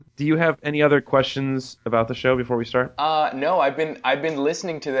Do you have any other questions about the show before we start? No, I've been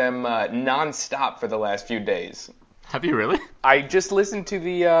listening to them nonstop for the last few days. Have you really? I just listened to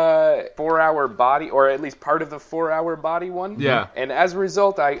the 4-hour body, or at least part of the 4-hour body one. Yeah. And as a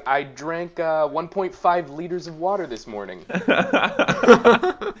result, I drank 1.5 liters of water this morning.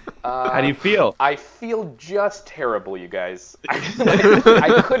 How do you feel? I feel just terrible, you guys.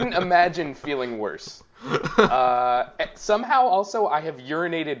 I couldn't imagine feeling worse. Somehow, also, I have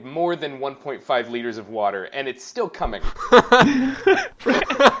urinated more than 1.5 liters of water, and it's still coming.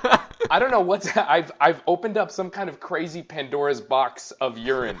 I don't know what's... I've opened up some kind of crazy Pandora's box of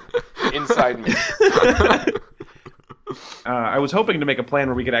urine inside me. I was hoping to make a plan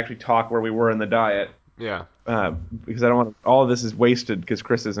where we could actually talk where we were in the diet. Yeah. Because I don't want all of this is wasted because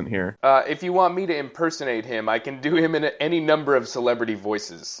Chris isn't here. If you want me to impersonate him, I can do him in any number of celebrity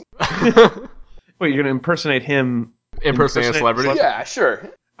voices. Wait, you're going to impersonate him? Impersonate a celebrity? Yeah, sure.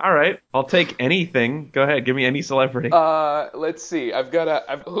 All right, I'll take anything. Go ahead, give me any celebrity. Let's see. I've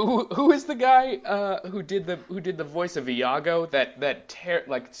got who is the guy who did the voice of Iago?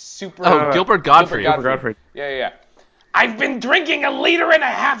 Super. Gilbert Gottfried. Gilbert Gottfried. Yeah. I've been drinking 1.5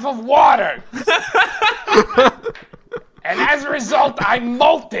 liters of water, and as a result, I'm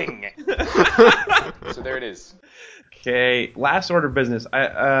molting. So there it is. Okay, last order of business.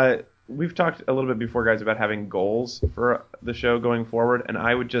 We've talked a little bit before, guys, about having goals for the show going forward, and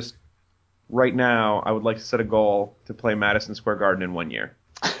I would just, right now, I would like to set a goal to play Madison Square Garden in 1 year.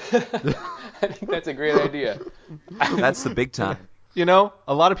 I think that's a great idea. That's the big time. You know,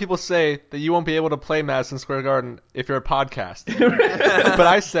 a lot of people say that you won't be able to play Madison Square Garden if you're a podcast. But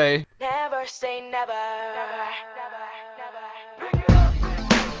I say... Never say never.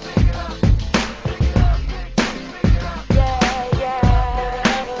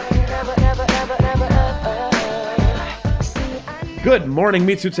 Good morning,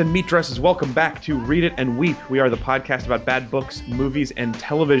 meat suits and meat dresses. Welcome back to Read It and Weep. We are the podcast about bad books, movies, and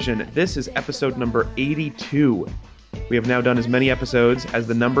television. This is episode number 82. We have now done as many episodes as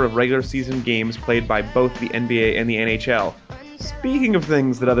the number of regular season games played by both the NBA and the NHL. Speaking of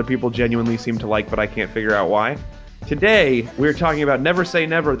things that other people genuinely seem to like, but I can't figure out why, today we're talking about Never Say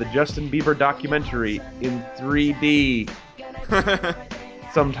Never, the Justin Bieber documentary in 3D.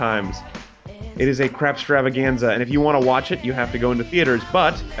 Sometimes. It is a crapstravaganza, and if you want to watch it, you have to go into theaters.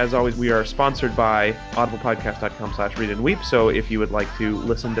 But, as always, we are sponsored by audiblepodcast.com/readandweep, so if you would like to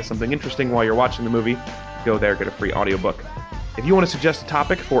listen to something interesting while you're watching the movie, go there, get a free audiobook. If you want to suggest a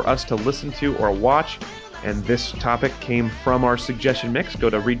topic for us to listen to or watch, and this topic came from our suggestion mix, go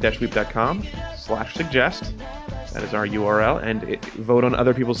to read-weep.com/suggest. That is our URL, and vote on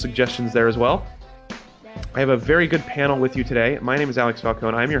other people's suggestions there as well. I have a very good panel with you today. My name is Alex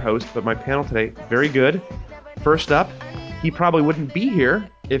Falcone. I'm your host, but my panel today, very good. First up, he probably wouldn't be here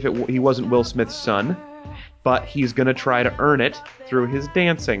if he wasn't Will Smith's son, but he's going to try to earn it through his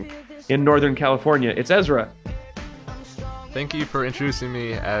dancing. In Northern California, it's Ezra. Thank you for introducing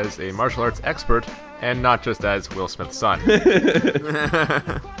me as a martial arts expert, and not just as Will Smith's son.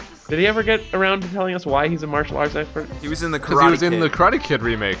 Did he ever get around to telling us why he's a martial arts expert? He was in the Karate Kid. Because he was in the Karate Kid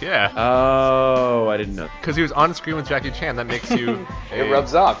remake, yeah. Oh, I didn't know. Because he was on screen with Jackie Chan. That makes you It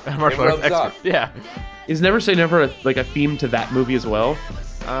rubs off. a martial arts expert. Yeah. Is Never Say Never a theme to that movie as well?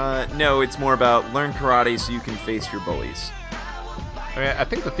 No, it's more about learn karate so you can face your bullies. I mean, I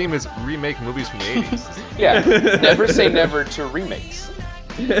think the theme is remake movies from the 80s. Yeah, never say never to remakes.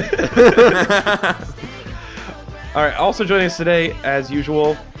 All right, also joining us today, as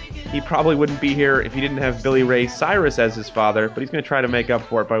usual, he probably wouldn't be here if he didn't have Billy Ray Cyrus as his father, but he's going to try to make up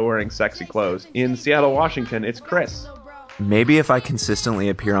for it by wearing sexy clothes. In Seattle, Washington, it's Chris. Maybe if I consistently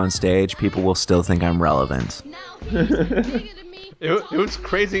appear on stage, people will still think I'm relevant. It was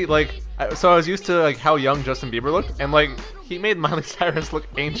crazy, so I was used to, how young Justin Bieber looked, and, he made Miley Cyrus look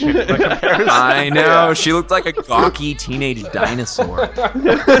ancient by comparison. I know, yeah. She looked like a gawky teenage dinosaur.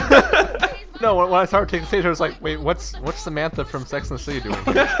 No, when I started taking stage, I was like, wait, what's Samantha from Sex and the City doing?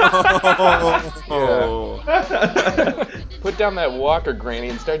 Oh. Put down that walker, Granny,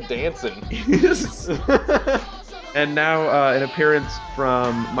 and start dancing. And now an appearance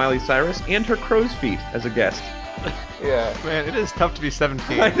from Miley Cyrus and her crow's feet as a guest. Yeah. Man, it is tough to be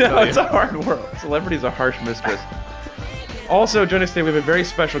 17. I know, it's a hard world. Celebrity's a harsh mistress. Also, joining us today, we have a very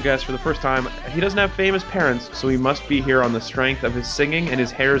special guest for the first time. He doesn't have famous parents, so he must be here on the strength of his singing and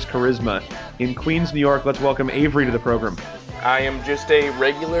his hair's charisma. In Queens, New York, let's welcome Avery to the program. I am just a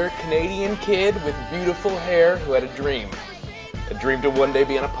regular Canadian kid with beautiful hair who had a dream. A dream to one day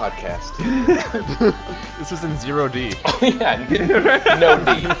be on a podcast. This is in 0D. Oh, yeah. No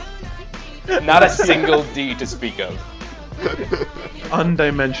D. Not a single D to speak of.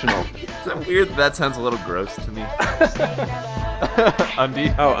 Undimensional. Is that weird? That sounds a little gross to me.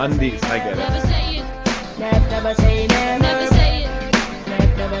 Undies. Oh, undies. I get Never it. say it. Never say never. Never say it.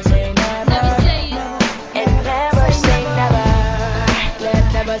 Never say never. Never say it. And never say never.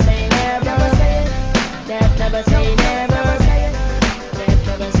 Never say never. Never say it. Never say never. Never say it.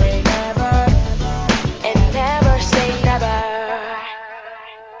 Never say never. And never say never.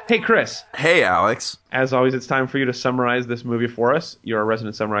 Hey, Chris. Hey, Alex. As always, it's time for you to summarize this movie for us. You're our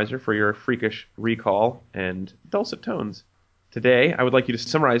resident summarizer for your freakish recall and dulcet tones. Today, I would like you to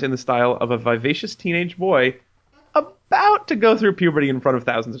summarize in the style of a vivacious teenage boy about to go through puberty in front of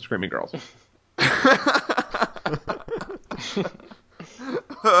thousands of screaming girls.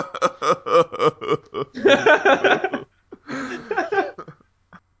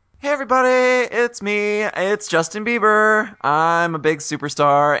 Hey everybody, it's me. It's Justin Bieber. I'm a big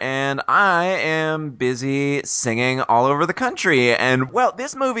superstar and I am busy singing all over the country. And well,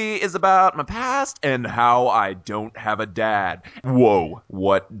 this movie is about my past and how I don't have a dad. Whoa,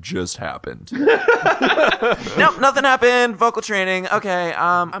 what just happened? Nope, nothing happened. Vocal training. Okay,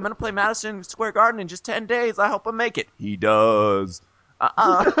 I'm gonna play Madison Square Garden in just 10 days. I hope I make it. He does.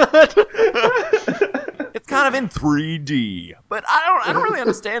 It's kind of in 3D, but I don't really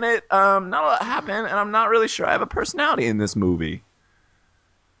understand it. Not a lot happened, and I'm not really sure I have a personality in this movie.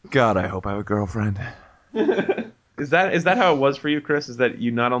 God, I hope I have a girlfriend. Is that how it was for you, Chris? Is that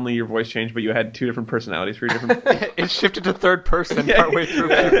you not only your voice changed, but you had two different personalities for your different... It shifted to third person partway through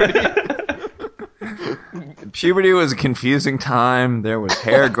puberty. Puberty was a confusing time. There was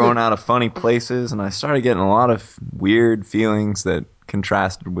hair growing out of funny places, and I started getting a lot of weird feelings that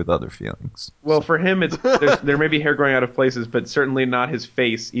contrasted with other feelings. Well, for him, there may be hair growing out of places, but certainly not his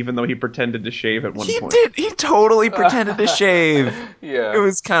face, even though he pretended to shave at one point. He totally pretended to shave. Yeah. It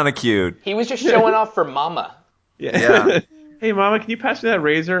was kind of cute. He was just showing off for Mama. Yeah. Hey, Mama, can you pass me that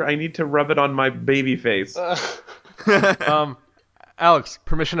razor? I need to rub it on my baby face. Alex,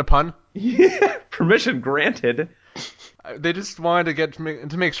 permission to pun? Yeah, permission granted. They just wanted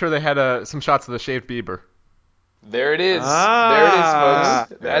to make sure they had some shots of the shaved Bieber. There it is. Ah.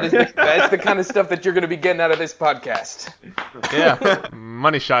 There it is, folks. That's the kind of stuff that you're going to be getting out of this podcast. Yeah,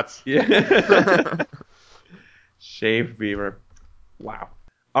 money shots. Yeah. Shaved beaver. Wow.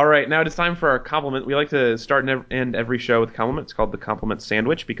 All right, now it's time for our compliment. We like to start and end every show with a compliment. It's called the compliment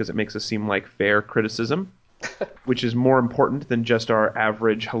sandwich because it makes us seem like fair criticism, which is more important than just our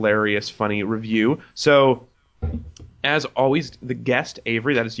average, hilarious, funny review. So, as always, the guest,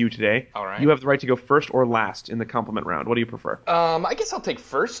 Avery, that is you today. All right. You have the right to go first or last in the compliment round. What do you prefer? I guess I'll take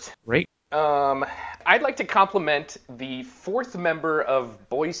first. Great. I'd like to compliment the fourth member of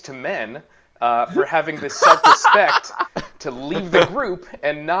Boys to Men for having the self-respect to leave the group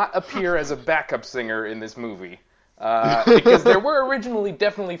and not appear as a backup singer in this movie. Because there were originally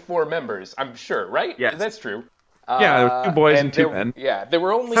definitely four members, I'm sure, right? Yes. That's true. Yeah, there were two boys and two there, men. Yeah, there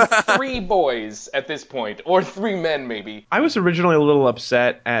were only three boys at this point, or three men maybe. I was originally a little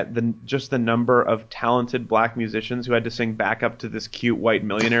upset at just the number of talented black musicians who had to sing backup to this cute white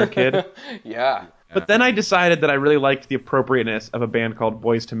millionaire kid. Yeah. But then I decided that I really liked the appropriateness of a band called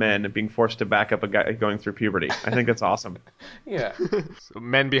Boys to Men being forced to back up a guy going through puberty. I think that's awesome. Yeah. So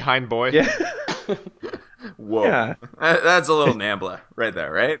men behind boy. Yeah. Whoa. Yeah. That's a little Nambla right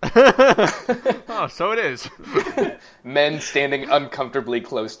there, right? Oh, so it is. Men standing uncomfortably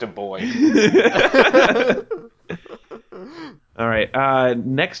close to boy. All right.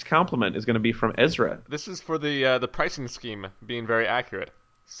 Next compliment is going to be from Ezra. This is for the pricing scheme being very accurate.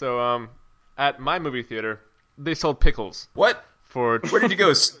 So at my movie theater, they sold pickles. What? Where Where did you go?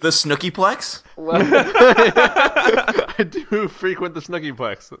 The Snookyplex? I do frequent the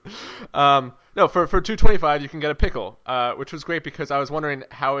Snookyplex. No, for $2.25 you can get a pickle, which was great because I was wondering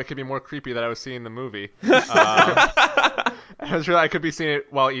how it could be more creepy that I was seeing the movie. I was really I could be seeing it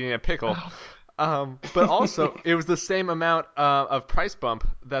while eating a pickle. But also, it was the same amount of price bump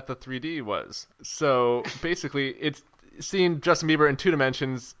that the 3D was. So basically, it's seeing Justin Bieber in 2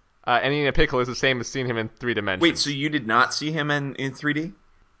 dimensions. And eating a pickle is the same as seeing him in 3 dimensions. Wait, so you did not see him in 3D?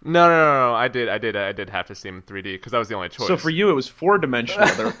 No. I did have to see him in 3D because that was the only choice. So for you, it was 4-dimensional.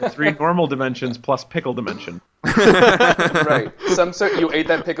 There were 3 normal dimensions plus pickle dimension. Right. You ate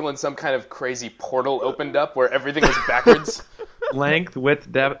that pickle and some kind of crazy portal opened up where everything was backwards. Length,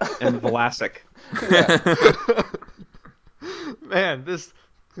 width, depth, and Vlasic. Yeah. Man, this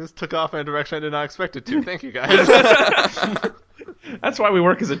took off in a direction I did not expect it to. Thank you, guys. That's why we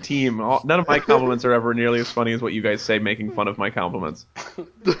work as a team. None of my compliments are ever nearly as funny as what you guys say making fun of my compliments.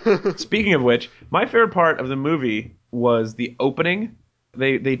 Speaking of which, my favorite part of the movie was the opening.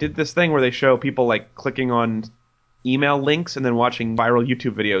 They did this thing where they show people like clicking on email links and then watching viral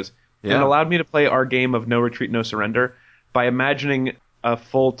YouTube videos. And it Yeah. allowed me to play our game of No Retreat, No Surrender by imagining a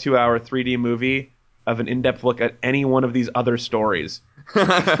full 2-hour 3D movie of an in-depth look at any one of these other stories.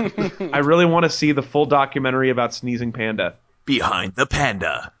 I really want to see the full documentary about Sneezing Panda. Behind the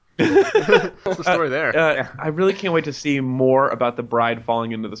panda. What's the story there? I really can't wait to see more about the bride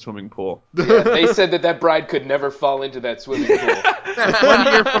falling into the swimming pool. Yeah, they said that bride could never fall into that swimming pool.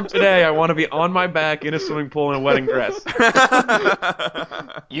 1 year from today, I want to be on my back in a swimming pool in a wedding dress.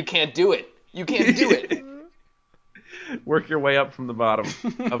 You can't do it. You can't do it. Work your way up from the bottom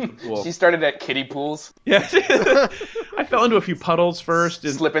of the pool. She started at kiddie pools, Yeah, I fell into a few puddles first.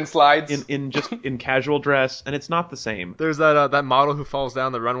 slip and slides. In casual dress, and it's not the same. There's that model who falls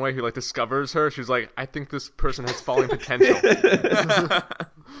down the runway who like discovers her. She's like, I think this person has falling potential.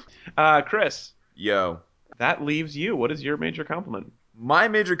 Chris, Yo. that leaves you. What is your major compliment? My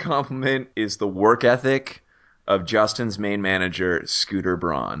major compliment is the work ethic of Justin's main manager, Scooter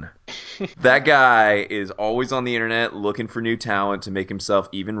Braun. That guy is always on the internet looking for new talent to make himself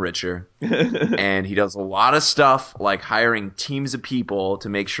even richer. And he does a lot of stuff like hiring teams of people to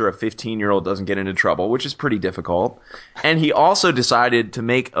make sure a 15-year-old doesn't get into trouble, which is pretty difficult. And he also decided to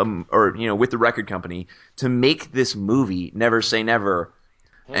make, with the record company, to make this movie, Never Say Never.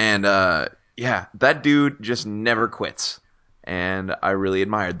 And, that dude just never quits. And I really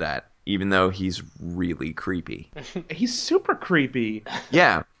admired that, even though he's really creepy. He's super creepy.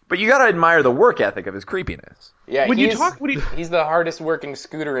 Yeah, but you gotta admire the work ethic of his creepiness. Yeah, He's the hardest working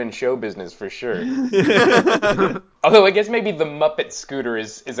Scooter in show business for sure. Although I guess maybe the Muppet Scooter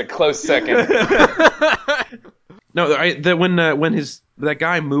is a close second. No, when that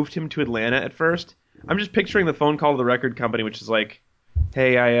guy moved him to Atlanta at first, I'm just picturing the phone call to the record company, which is like,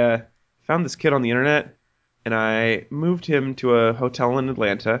 hey, I found this kid on the internet, and I moved him to a hotel in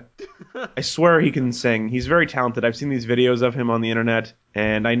Atlanta. I swear he can sing. He's very talented. I've seen these videos of him on the internet,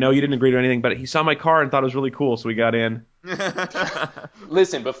 and I know you didn't agree to anything, but he saw my car and thought it was really cool, so we got in.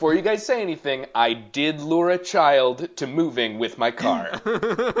 Listen, before you guys say anything, I did lure a child to moving with my car.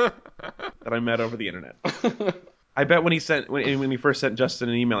 That I met over the internet. I bet when he first sent Justin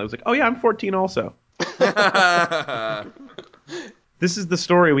an email, he was like, "Oh yeah, I'm 14 also." This is the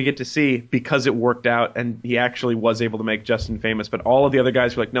story we get to see because it worked out, and he actually was able to make Justin famous. But all of the other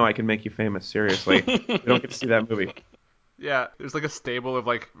guys were like, "No, I can make you famous. Seriously, we don't get to see that movie." Yeah, there's like a stable of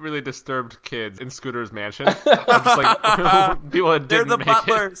like really disturbed kids in Scooter's mansion. Of just like people that They're didn't the make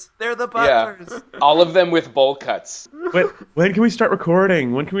butlers. They're the Yeah, butlers. all of them with bowl cuts. Wait, when can we start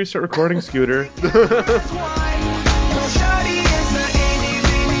recording? When can we start recording, Scooter?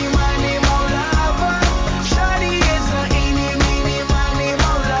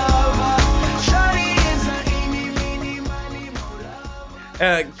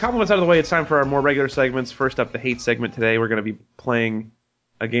 Compliments out of the way, it's time for our more regular segments. First up, the hate segment today. We're going to be playing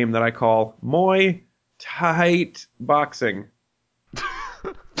a game that I call Muay Tight Boxing.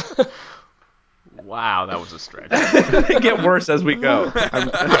 Wow, that was a stretch. They get worse as we go.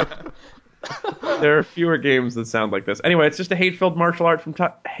 There are fewer games that sound like this. Anyway, it's just a hate-filled martial art from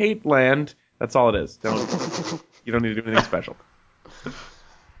Hate Land. That's all it is. You don't need to do anything special.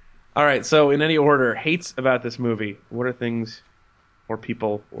 All right, so in any order, hates about this movie. What are things or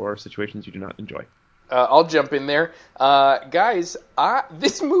people or situations you do not enjoy? I'll jump in there. Guys,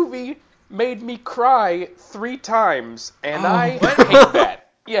 this movie made me cry 3 times, and I hate that.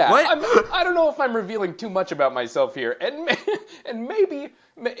 Yeah, What? I don't know if I'm revealing too much about myself here, and maybe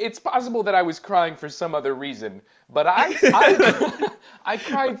it's possible that I was crying for some other reason, but I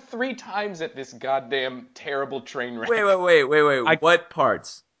cried 3 times at this goddamn terrible train wreck. Wait. What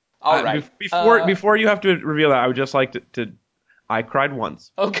parts? All right. Before you have to reveal that, I would just like to I cried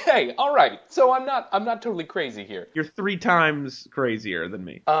once. Okay, all right. So I'm not totally crazy here. You're 3 times crazier than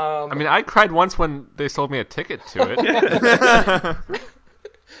me. I mean, I cried once when they sold me a ticket to it.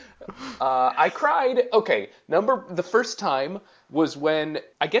 I cried. Okay, the first time was when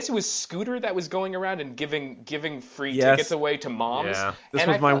I guess it was Scooter that was going around and giving free tickets away to moms. Yeah. This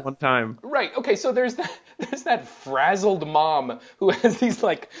was my one time. Right. Okay. So there's that frazzled mom who has these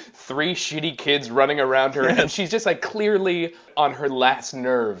like 3 shitty kids running around her, and she's just like clearly on her last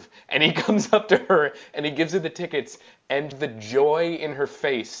nerve. And he comes up to her and he gives her the tickets, and the joy in her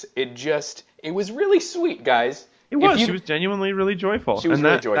face, it was really sweet, guys. It was. She was genuinely really joyful. She was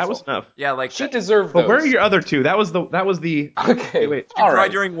really joyful. That was enough. Yeah, like She deserved those. But where are your other 2? That was the. Okay. Wait. Did you cry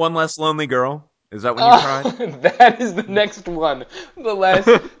during One Less Lonely Girl? Is that when you cried? That is the next one. The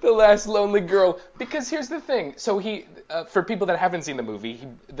last lonely girl. Because here's the thing. So he, for people that haven't seen the movie,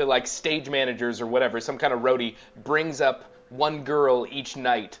 the like stage managers or whatever, some kind of roadie brings up one girl each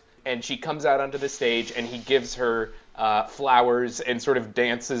night and she comes out onto the stage, and he gives her flowers and sort of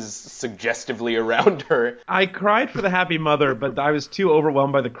dances suggestively around her. I cried for the happy mother, but I was too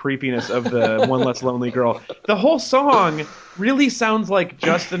overwhelmed by the creepiness of the One Less Lonely Girl. The whole song really sounds like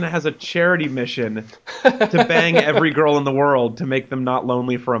Justin has a charity mission to bang every girl in the world to make them not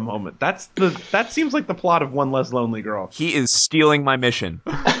lonely for a moment. That seems like the plot of One Less Lonely Girl. He is stealing my mission.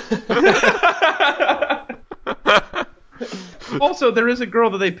 Also, there is a girl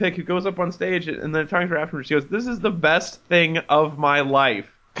that they pick who goes up on stage and they're talking to her afterwards. She goes, "This is the best thing of my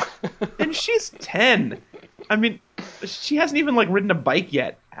life." And she's 10. I mean, she hasn't even ridden a bike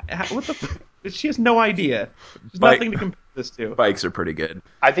yet. What the she has no idea. There's nothing to compare this to. Bikes are pretty good.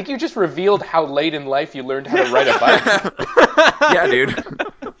 I think you just revealed how late in life you learned how to ride a bike. Yeah, dude.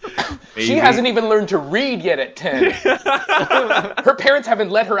 She hasn't even learned to read yet at 10. Her parents haven't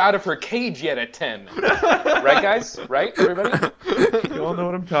let her out of her cage yet at 10. Right, guys? Right, everybody? You all know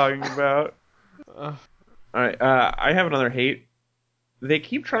what I'm talking about. All right, I have another hate. They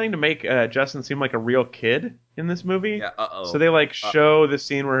keep trying to make Justin seem like a real kid in this movie. Yeah, uh-oh. So they show the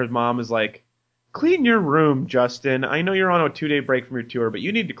scene where his mom is like, "Clean your room, Justin. I know you're on a 2-day break from your tour, but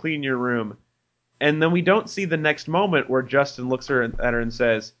you need to clean your room." And then we don't see the next moment where Justin looks at her and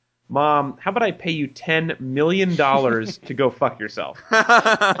says, "Mom, how about I pay you $10 million to go fuck yourself?"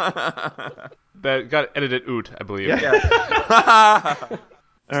 That got edited out, I believe. Yeah.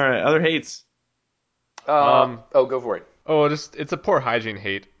 All right, other hates. Go for it. Oh, it's a poor hygiene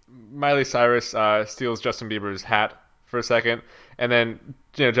hate. Miley Cyrus steals Justin Bieber's hat for a second, and then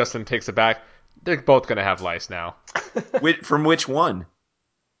Justin takes it back. They're both gonna have lice now. From which one?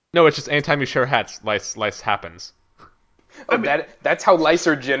 No, it's just anytime you share hats, lice happens. Oh, that's how lice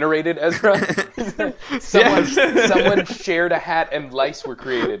are generated, Ezra? Someone shared a hat and lice were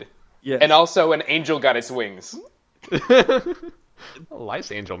created. Yes. And also an angel got its wings. A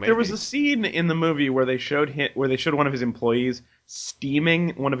lice angel, maybe. There was a scene in the movie where they showed one of his employees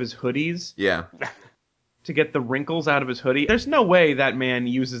steaming one of his hoodies Yeah. to get the wrinkles out of his hoodie. There's no way that man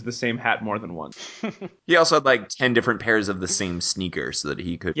uses the same hat more than once. He also had 10 different pairs of the same sneakers so that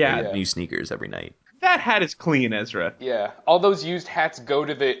he could Yeah. wear new sneakers every night. That hat is clean, Ezra. Yeah. All those used hats go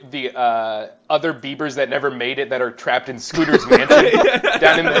to the other Biebers that never made it that are trapped in Scooter's mansion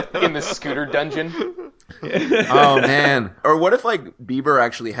down in the Scooter dungeon. Oh, man. Or what if, Bieber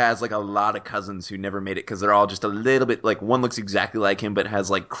actually has, a lot of cousins who never made it because they're all just a little bit, one looks exactly like him but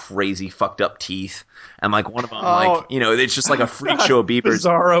has, crazy fucked up teeth. And, one of them, it's just a freak show of Biebers.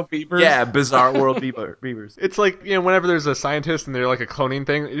 Bizarro Biebers. Yeah, bizarre world Biebers. It's whenever there's a scientist and they're a cloning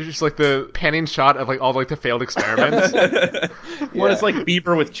thing, it's just the panning shot of all the failed experiments. One is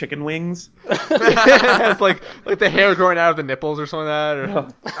Bieber with chicken wings. It's like the hair growing out of the nipples or something like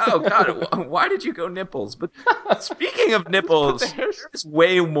that. Oh, God, why did you go nipples? But speaking of nipples, there's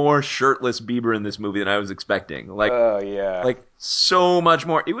way more shirtless Bieber in this movie than I was expecting. Oh, yeah. So much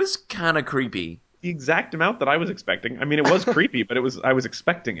more. It was kind of creepy. The exact amount that I was expecting. I mean, it was creepy, but I was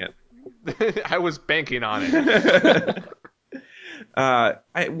expecting it. I was banking on it.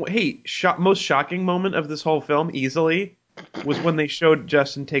 Most shocking moment of this whole film, easily, was when they showed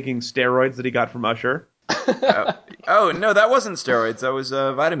Justin taking steroids that he got from Usher. Oh, no, that wasn't steroids. That was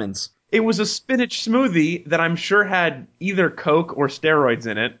vitamins. It was a spinach smoothie that I'm sure had either Coke or steroids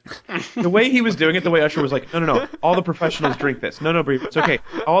in it. The way he was doing it, the way Usher was like, no, all the professionals drink this. No, Brie, it's okay.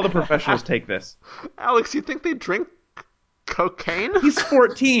 All the professionals take this. Alex, you think they drink cocaine? He's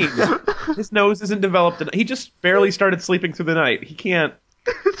 14. His nose isn't developed. He just barely started sleeping through the night. He can't.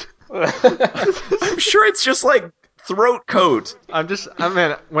 I'm sure it's just throat coat.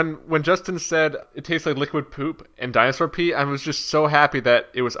 When Justin said it tastes like liquid poop and dinosaur pee, I was just so happy that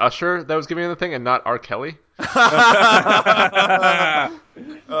it was Usher that was giving him the thing and not R. Kelly. There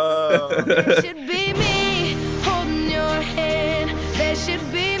should be me holding your hand. There should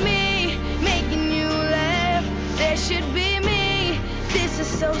be me making you laugh. There should be me. This is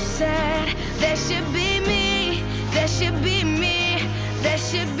so sad. There should be me. There should be me. There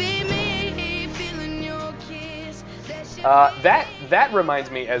should be me feeling your kiss. That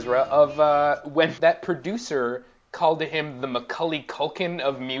reminds me, Ezra, of when that producer called him the Macaulay Culkin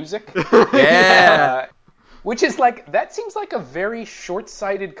of music. Yeah. Which is that seems like a very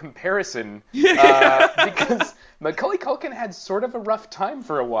short-sighted comparison, because Macaulay Culkin had sort of a rough time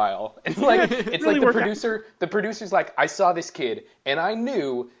for a while. And it's really the producer's like, I saw this kid and I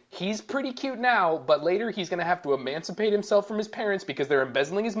knew he's pretty cute now, but later he's going to have to emancipate himself from his parents because they're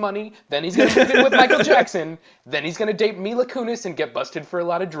embezzling his money. Then he's going to move in with Michael Jackson. Then he's going to date Mila Kunis and get busted for a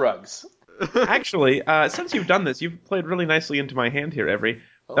lot of drugs. Actually, since you've done this, you've played really nicely into my hand here, Every.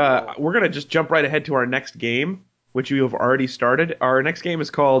 We're going to just jump right ahead to our next game. which you have already started. Our next game is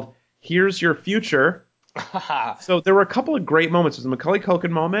called Here's Your Future. So there were a couple of great moments. There was the Macaulay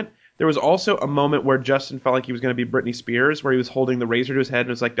Culkin moment. There was also a moment where Justin felt like he was going to be Britney Spears, where he was holding the razor to his head and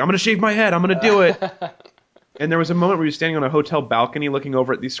was like, I'm going to shave my head. I'm going to do it. And there was a moment where he was standing on a hotel balcony looking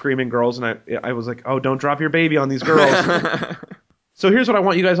over at these screaming girls, and I was like, oh, don't drop your baby on these girls. So here's what I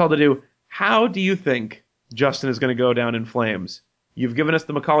want you guys all to do. How do you think Justin is going to go down in flames? You've given us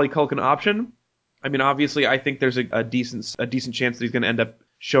the Macaulay Culkin option. I mean, obviously, I think there's a decent chance that he's going to end up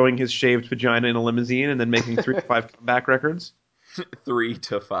showing his shaved vagina in a limousine and then making 3 to 5 comeback records. 3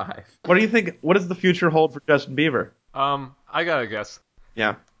 to 5. What do you think? What does the future hold for Justin Bieber? I gotta guess.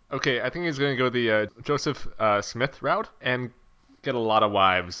 Yeah. Okay, I think he's gonna go the Joseph Smith route and get a lot of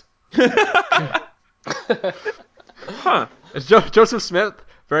wives. Huh. It's Joseph Smith,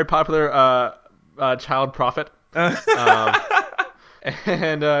 very popular child prophet. And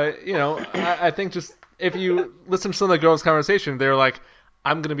I think just if you listen to some of the girls' conversation, they're like,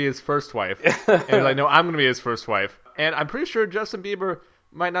 I'm gonna be his first wife, and he's like, no, I'm gonna be his first wife. And I'm pretty sure Justin Bieber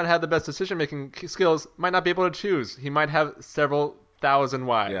might not have the best decision-making skills, might not be able to choose. He might have several thousand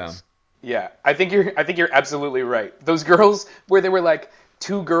wives. Yeah, I think you're absolutely right. Those girls where they were like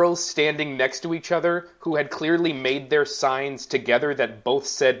two girls standing next to each other who had clearly made their signs together that both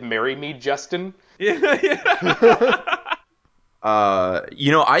said "Marry me, Justin." Yeah.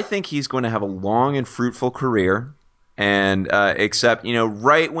 I think he's going to have a long and fruitful career. And except,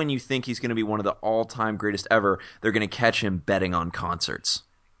 right when you think he's going to be one of the all-time greatest ever, they're going to catch him betting on concerts.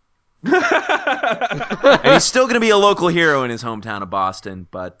 And he's still going to be a local hero in his hometown of Boston,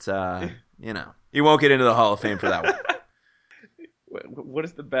 but, he won't get into the Hall of Fame for that one. What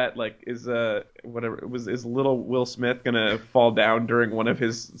is the bet? Like, is little Will Smith gonna fall down during one of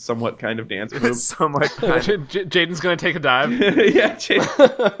his somewhat kind of dance moves? Jaden's gonna take a dive. Yeah,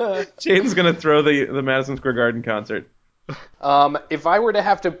 Jaden's gonna throw the Madison Square Garden concert. If I were to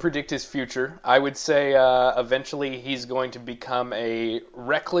have to predict his future, I would say eventually he's going to become a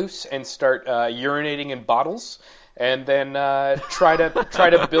recluse and start urinating in bottles, and then try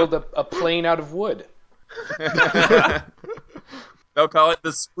to build a plane out of wood. They'll call it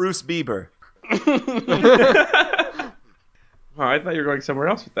the Spruce Bieber. Wow, I thought you were going somewhere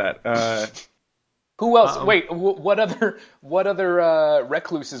else with that. Who else? Wait, what other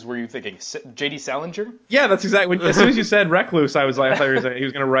recluses were you thinking? J.D. Salinger? Yeah, that's exactly. As soon as you said recluse, I thought he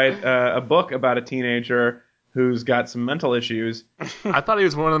was going to write a book about a teenager who's got some mental issues. I thought he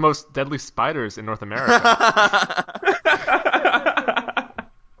was one of the most deadly spiders in North America.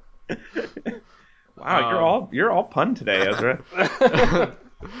 Wow, you're all pun today, Ezra.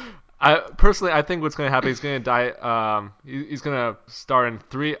 I think what's going to happen, he's going to die. He's going to star in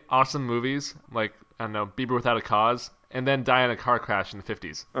 3 awesome movies, like, I don't know, Bieber Without a Cause, and then die in a car crash in the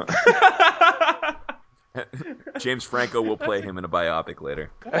 50s. James Franco will play him in a biopic later.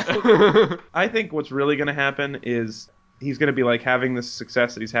 I think what's really going to happen is he's going to be like having this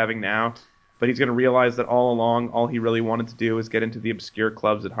success that he's having now, but he's going to realize that all along, all he really wanted to do is get into the obscure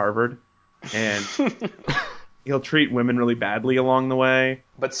clubs at Harvard. And he'll treat women really badly along the way.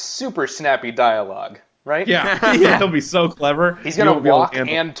 But super snappy dialogue, right? Yeah, he'll be so clever. He's going to walk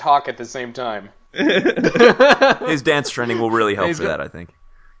and talk at the same time. His dance training will really help for that, I think.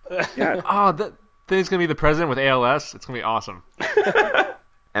 Yeah. Oh, then he's going to be the president with ALS. It's going to be awesome.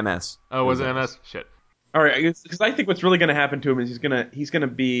 MS. Oh, was it MS? Shit. All right, because I think what's really going to happen to him is he's gonna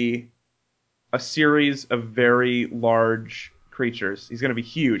be a series of very large creatures. He's going to be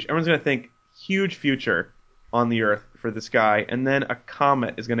huge. Everyone's going to think huge future on the Earth for this guy, and then a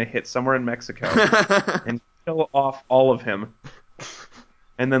comet is going to hit somewhere in Mexico and kill off all of him.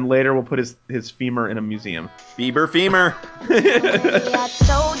 And then later we'll put his femur in a museum. Bieber femur.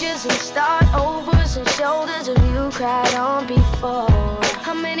 Soldiers and start overs and shoulders of you cried on before.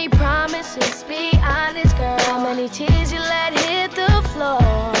 How many promises behind this girl? How many tears you let hit the floor?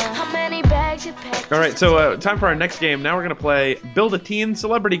 How many bags you packed? All right, so time for our next game. Now we're going to play Build a Teen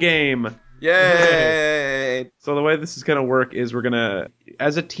Celebrity Game. Yay! So the way this is going to work is we're going to,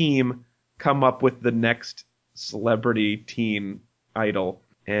 as a team, come up with the next celebrity teen idol.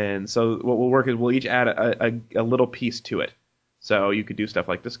 And so what will work is we'll each add a little piece to it. So you could do stuff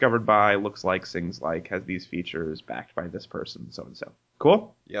like discovered by, looks like, sings like, has these features, backed by this person, so and so.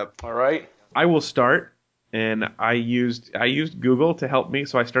 Cool? Yep. All right. I will start, and I used Google to help me,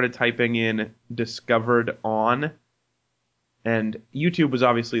 so I started typing in discovered on, and YouTube was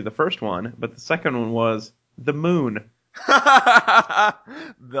obviously the first one, but the second one was the moon. The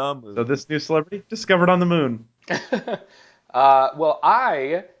moon. So this new celebrity discovered on the moon. Well,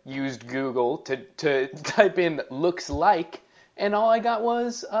 I used Google to type in looks like, and all I got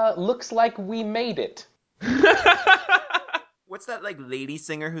was looks like we made it. What's that like lady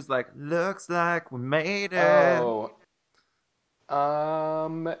singer who's like, looks like we made it? Oh.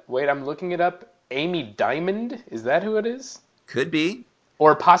 Wait, I'm looking it up. Amy Diamond? Is that who it is? Could be.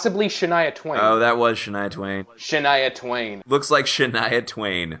 Or possibly Shania Twain. Oh, that was Shania Twain. Shania Twain. Looks like Shania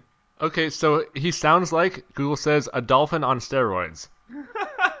Twain. Okay, so he sounds like, Google says, a dolphin on steroids.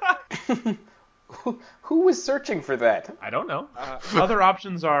 Who was searching for that? I don't know. Other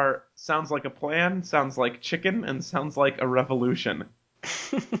options are sounds like a plan, sounds like chicken, and sounds like a revolution,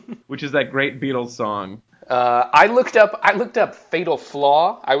 which is that great Beatles song. I looked up fatal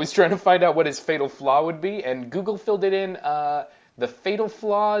flaw. I was trying to find out what his fatal flaw would be, and Google filled it in. The fatal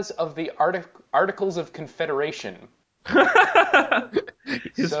flaws of the Articles of Confederation.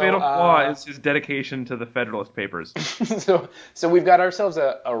 His fatal flaw is his dedication to the Federalist Papers. So we've got ourselves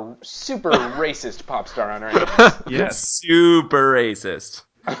a super racist pop star on our hands. Yes. Super racist.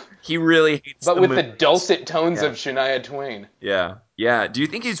 He really hates But the with movie. the dulcet tones of Shania Twain. Yeah. Yeah. Do you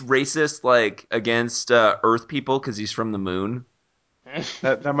think he's racist, like, against Earth people because he's from the moon?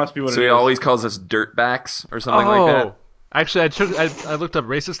 That must be what So it he is. always calls us dirtbacks or something like that? Actually, I looked up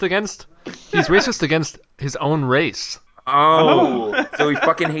racist against. He's racist against his own race. Oh. So he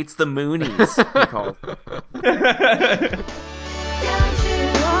fucking hates the moonies, he calls them. Down to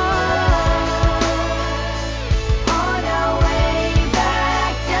on our way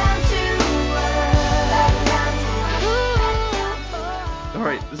back down to All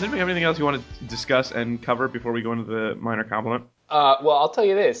right. Does anybody have anything else you want to discuss and cover before we go into the minor compliment? Well, I'll tell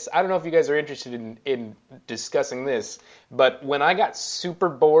you this. I don't know if you guys are interested in discussing this, but when I got super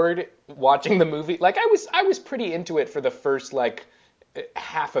bored watching the movie, like I was pretty into it for the first like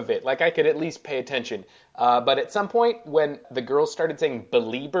half of it. Like I could at least pay attention. But at some point when the girls started saying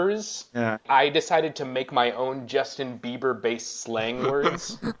 "beliebers," Yeah. I decided to make my own Justin Bieber-based slang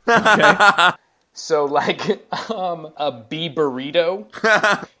words. Okay. So like a Bieberito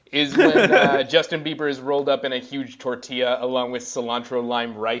is when Justin Bieber is rolled up in a huge tortilla along with cilantro,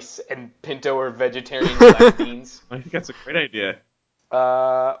 lime, rice, and pinto or vegetarian black beans. I think that's a great idea.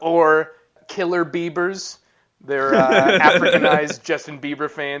 Or Killer Biebers. They're Africanized Justin Bieber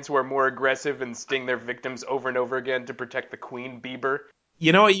fans who are more aggressive and sting their victims over and over again to protect the Queen Bieber.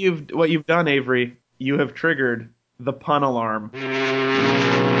 You know what you've done, Avery? You have triggered the pun alarm.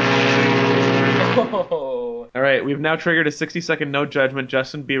 Oh. All right, we've now triggered a 60-second no judgment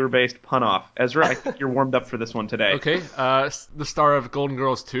Justin Bieber-based pun off. Ezra, I think you're warmed up for this one today. Okay, the star of Golden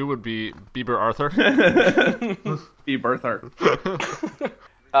Girls 2 would be Bieber Arthur. Bieber.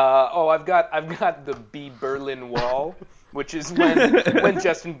 I've got the B Berlin Wall, which is when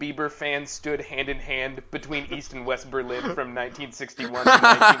Justin Bieber fans stood hand in hand between East and West Berlin from 1961 to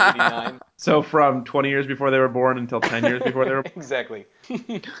 1989. So from 20 years before they were born until 10 years before they were born? Exactly.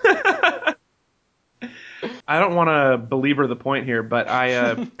 I don't want to belabor the point here, but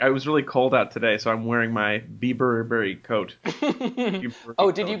I was really cold out today, so I'm wearing my Bieber coat.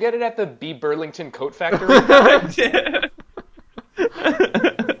 Oh, did you get it at the B Burlington Coat Factory?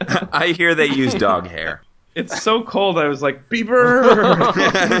 I hear they use dog hair. It's so cold, I was like,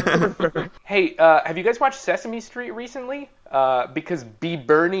 Bieber! Hey, have you guys watched Sesame Street recently? Because B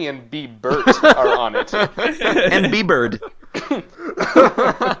Bernie and B Bert are on it. And B-Bird.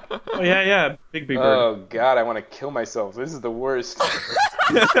 Oh, yeah, big Bieber. Oh, God, I want to kill myself. This is the worst.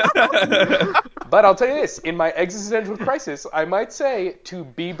 But I'll tell you this. In my existential crisis, I might say, to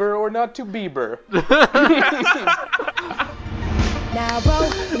Bieber or not to Bieber. now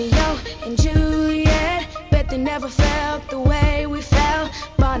Romeo and Juliet, bet they never felt the way we felt.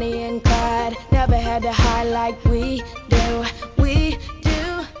 Bonnie and Clyde never had to hide like we do. We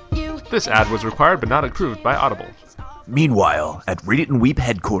do. You. This ad was required but not approved by Audible. Meanwhile, at Read It and Weep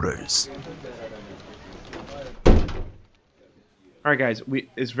headquarters. All right, guys,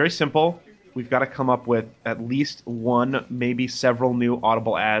 it's very simple. We've got to come up with at least one, maybe several new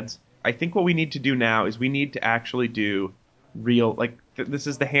Audible ads. I think what we need to do now is we need to actually do real, like, this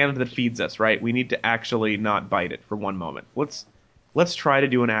is the hand that feeds us, right? We need to actually not bite it for one moment. Let's try to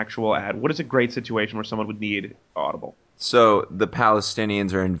do an actual ad. What is a great situation where someone would need Audible? So the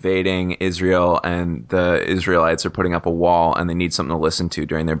Palestinians are invading Israel, and the Israelites are putting up a wall, and they need something to listen to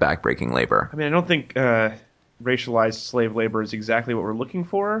during their backbreaking labor. I mean, I don't think racialized slave labor is exactly what we're looking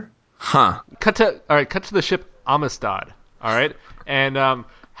for. Huh. Cut to the ship Amistad. All right, and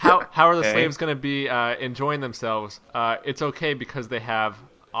how are the slaves going to be enjoying themselves? It's okay because they have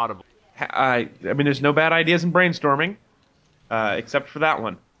Audible. I mean, there's no bad ideas in brainstorming, except for that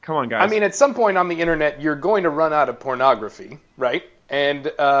one. Come on, guys. I mean, at some point on the internet, you're going to run out of pornography, right?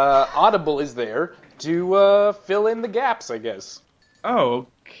 And Audible is there to fill in the gaps, I guess. Oh,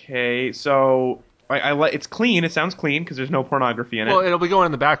 okay. So, I like it's clean. It sounds clean because there's no pornography in it. Well, it'll be going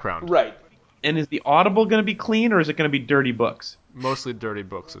in the background. Right. And is the Audible going to be clean or is it going to be dirty books? Mostly dirty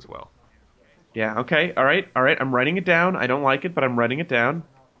books as well. Yeah. Okay. All right. I'm writing it down. I don't like it, but I'm writing it down.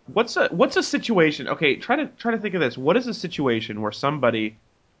 What's a situation? Okay. Try to think of this. What is a situation where somebody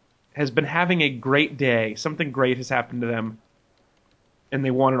has been having a great day, something great has happened to them, and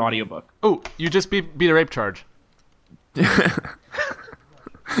they want an audiobook? Oh, you just beat a rape charge. Ben,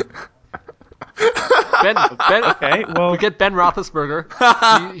 Okay. Well, we get Ben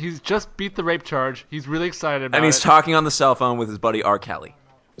Roethlisberger. He's just beat the rape charge. He's really excited about it. And he's talking on the cell phone with his buddy R. Kelly.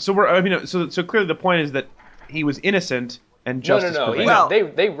 so so clearly the point is that he was innocent and justice No. prevailed.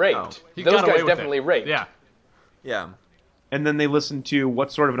 They raped. He Those got away guys with definitely it. raped. Yeah. Yeah. And then they listened to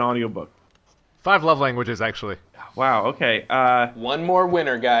what sort of an audiobook? 5 love languages, actually. Wow. Okay. One more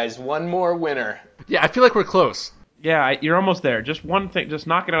winner, guys. One more winner. Yeah, I feel like we're close. Yeah, you're almost there. Just one thing. Just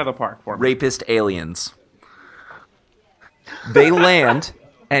knock it out of the park for me. Rapist aliens. They land,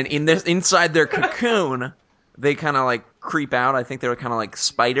 and inside their cocoon, they kind of like creep out. I think they were kind of like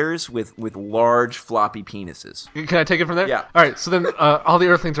spiders with large floppy penises. Can I take it from there? Yeah. All right, so then all the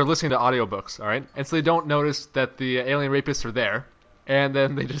Earthlings are listening to audiobooks, all right? And so they don't notice that the alien rapists are there, and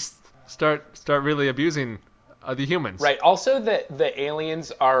then they just start really abusing the humans. Right. Also, the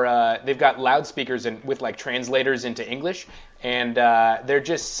aliens are they've got loudspeakers and with like translators into English, and they're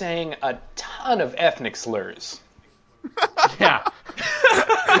just saying a ton of ethnic slurs. Yeah.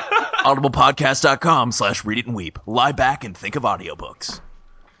 audiblepodcast.com/read it and weep. Lie back and think of audiobooks.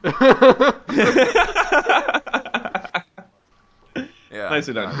 Yeah.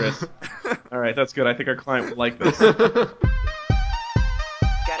 Nicely done, Chris. All right, that's good. I think our client will like this. Gotta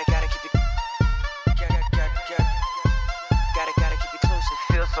keep it. Gotta keep it close.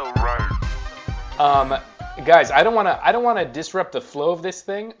 It feels so right. Guys, I don't want to disrupt the flow of this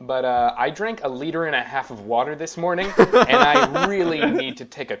thing, but I drank 1.5 liters of water this morning, and I really need to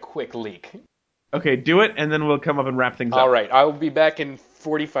take a quick leak. Okay, do it, and then we'll come up and wrap things up. All right, I'll be back in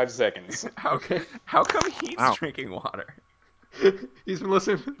 45 seconds. How come he's drinking water? He's been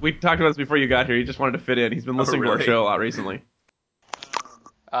listening. We talked about this before you got here. He just wanted to fit in. He's been listening to really? our show a lot recently.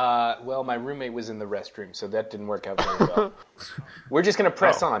 Well, my roommate was in the restroom, so that didn't work out very well. We're just gonna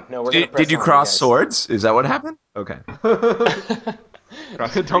press on. No, we're gonna press on. Did you cross guys. swords? Is that what happened? Okay.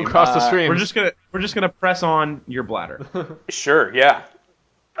 Don't cross the stream. We're just gonna press on your bladder. Sure, yeah.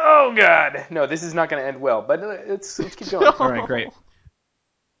 Oh God, no, this is not gonna end well. But let's keep going. All right, great.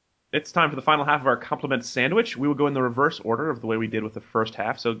 It's time for the final half of our compliment sandwich. We will go in the reverse order of the way we did with the first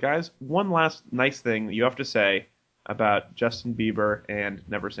half. So, guys, one last nice thing that you have to say about Justin Bieber and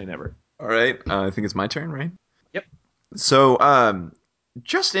Never Say Never. All right. I think it's my turn, right? Yep. So,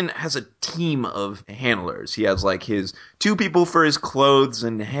 Justin has a team of handlers. He has like his 2 people for his clothes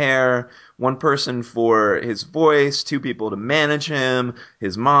and hair, 1 person for his voice, 2 people to manage him,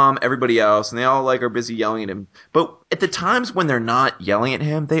 his mom, everybody else, and they all like are busy yelling at him. But at the times when they're not yelling at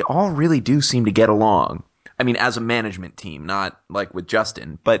him, they all really do seem to get along. I mean, as a management team, not like with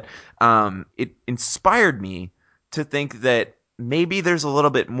Justin. But it inspired me to think that maybe there's a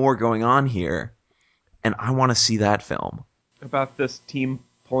little bit more going on here, and I want to see that film. About this team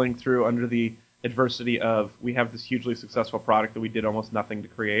pulling through under the adversity of we have this hugely successful product that we did almost nothing to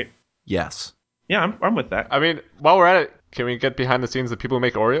create. Yes. Yeah, I'm with that. I mean, while we're at it, can we get behind the scenes the people who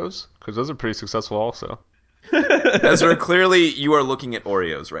make Oreos? Because those are pretty successful also. Ezra, clearly you are looking at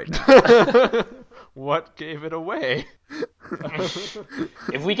Oreos right now. What gave it away?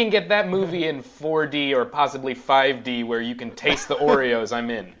 If we can get that movie in 4D or possibly 5D where you can taste the Oreos, I'm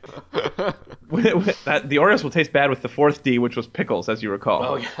in. The Oreos will taste bad with the 4th D, which was pickles, as you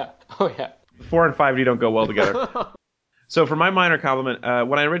recall. Oh yeah. 4 and 5D don't go well together. So for my minor compliment,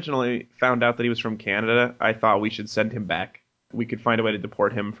 when I originally found out that he was from Canada, I thought we should send him back. We could find a way to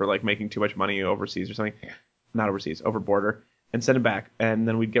deport him for like making too much money overseas or something. Not overseas, over border, and send him back. And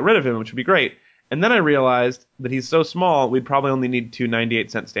then we'd get rid of him, which would be great. And then I realized that he's so small, we'd probably only need 2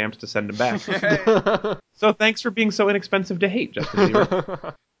 98-cent stamps to send him back. So thanks for being so inexpensive to hate, Justin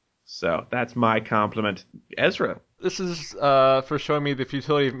Bieber. So that's my compliment. Ezra. This is for showing me the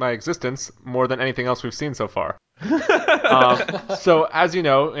futility of my existence more than anything else we've seen so far. So as you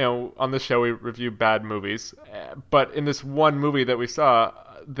know, on this show we review bad movies, but in this one movie that we saw,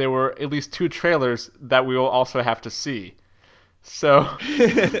 there were at least 2 trailers that we will also have to see. So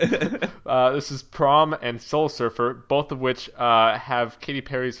this is Prom and Soul Surfer, both of which have Katy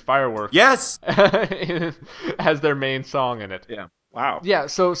Perry's Fireworks. Yes! As their main song in it. Yeah. Wow. Yeah,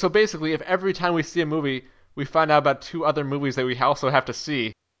 so basically, if every time we see a movie, we find out about 2 other movies that we also have to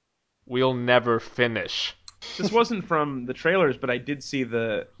see, we'll never finish. This wasn't from the trailers, but I did see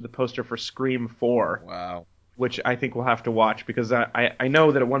the poster for Scream 4, Wow. which I think we'll have to watch because I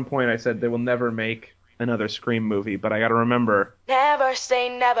know that at one point I said they will never make another Scream movie, but I got to remember. Never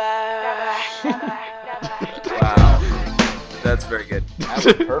say never. Wow. That's very good. That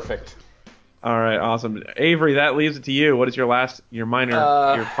was perfect. All right, awesome. Avery, that leaves it to you. What is your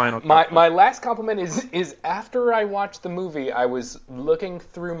final My last compliment is after I watched the movie, I was looking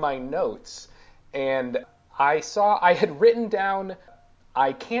through my notes and I saw I had written down,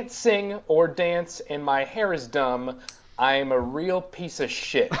 I can't sing or dance and my hair is dumb. I'm a real piece of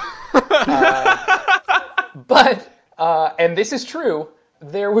shit. And this is true,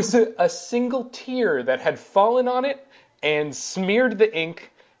 there was a single tear that had fallen on it and smeared the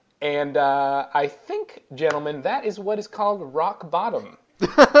ink. And I think, gentlemen, that is what is called rock bottom.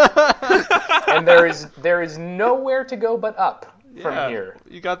 And there is nowhere to go but up from here.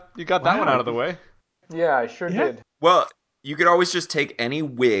 You got that one out of the way. Yeah, I sure did. Well, you could always just take any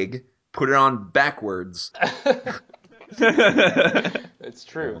wig, put it on backwards. It's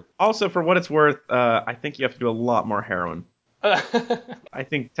true. Also, for what it's worth, I think you have to do a lot more heroin. I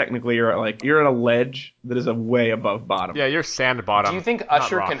think technically you're at a ledge that is a way above bottom. Yeah, you're sand bottom. Do you think not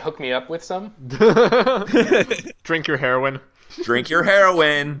Usher rock. can hook me up with some? Drink your heroin. Drink your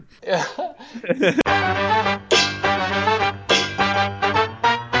heroin.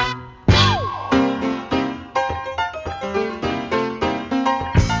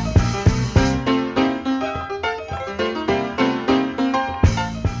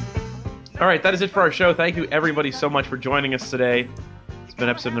 All right, that is it for our show. Thank you, everybody, so much for joining us today. It's been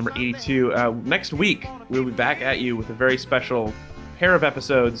episode number 82. Next week, we'll be back at you with a very special pair of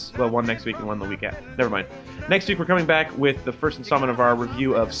episodes. Well, one next week and one the week after. Never mind. Next week, we're coming back with the first installment of our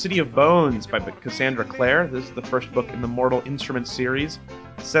review of City of Bones by Cassandra Clare. This is the first book in the Mortal Instruments series.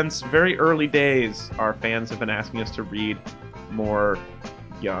 Since very early days, our fans have been asking us to read more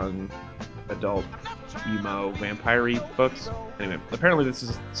young, adult, emo, vampire-y books. Anyway, apparently this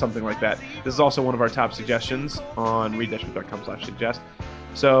is something like that. This is also one of our top suggestions on read-week.com/suggest.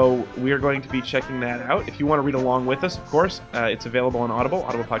 So we are going to be checking that out. If you want to read along with us, of course, it's available on Audible,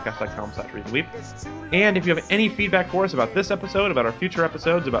 audiblepodcast.com/readtheweek. And if you have any feedback for us about this episode, about our future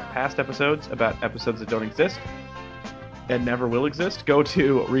episodes, about past episodes, about episodes that don't exist and never will exist, go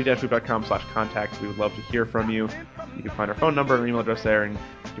to read-week.com/contact. We would love to hear from you. You can find our phone number and email address there and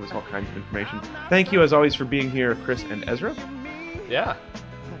give us all kinds of information. Thank you, as always, for being here, Chris and Ezra. Yeah.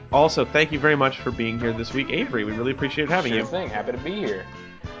 Also, thank you very much for being here this week, Avery. We really appreciate having Sure you. thing. Happy to be here.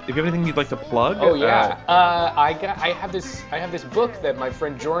 If you have anything you'd like to plug, Oh yeah, I have this book that my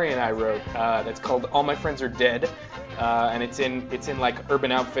friend Jory and I wrote that's called All My Friends Are Dead, and it's in like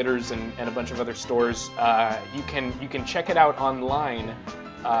Urban Outfitters and a bunch of other stores. You can check it out online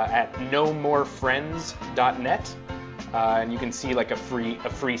at nomorefriends.net, and you can see like a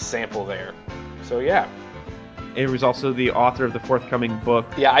free sample there. So yeah. Avery's also the author of the forthcoming book.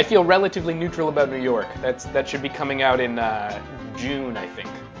 Yeah, I feel relatively neutral about New York. That should be coming out in June, I think.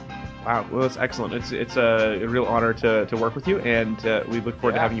 Wow, well, that's excellent. It's a real honor to work with you, and we look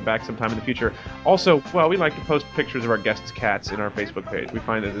forward to having you back sometime in the future. Also, well, we like to post pictures of our guests' cats in our Facebook page. We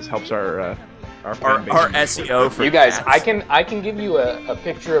find that this helps our fan base. Our SEO for You guys, cats. I can give you a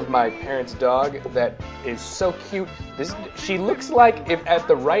picture of my parents' dog that is so cute. She looks like, if at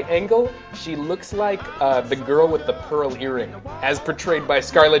the right angle, she looks like the girl with the pearl earring, as portrayed by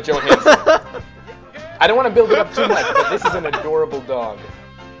Scarlett Johansson. I don't want to build it up too much, but this is an adorable dog.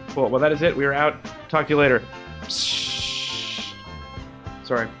 Cool. Well, that is it. We are out. Talk to you later. Sorry.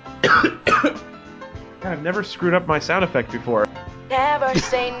 God, I've never screwed up my sound effect before. Never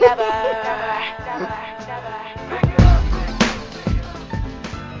say never.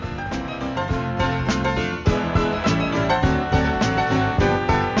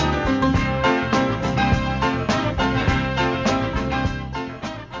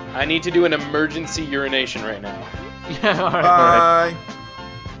 I need to do an emergency urination right now. Yeah, all right. Bye.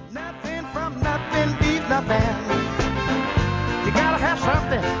 Nothing from nothing beats nothing. You gotta have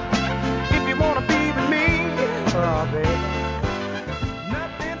something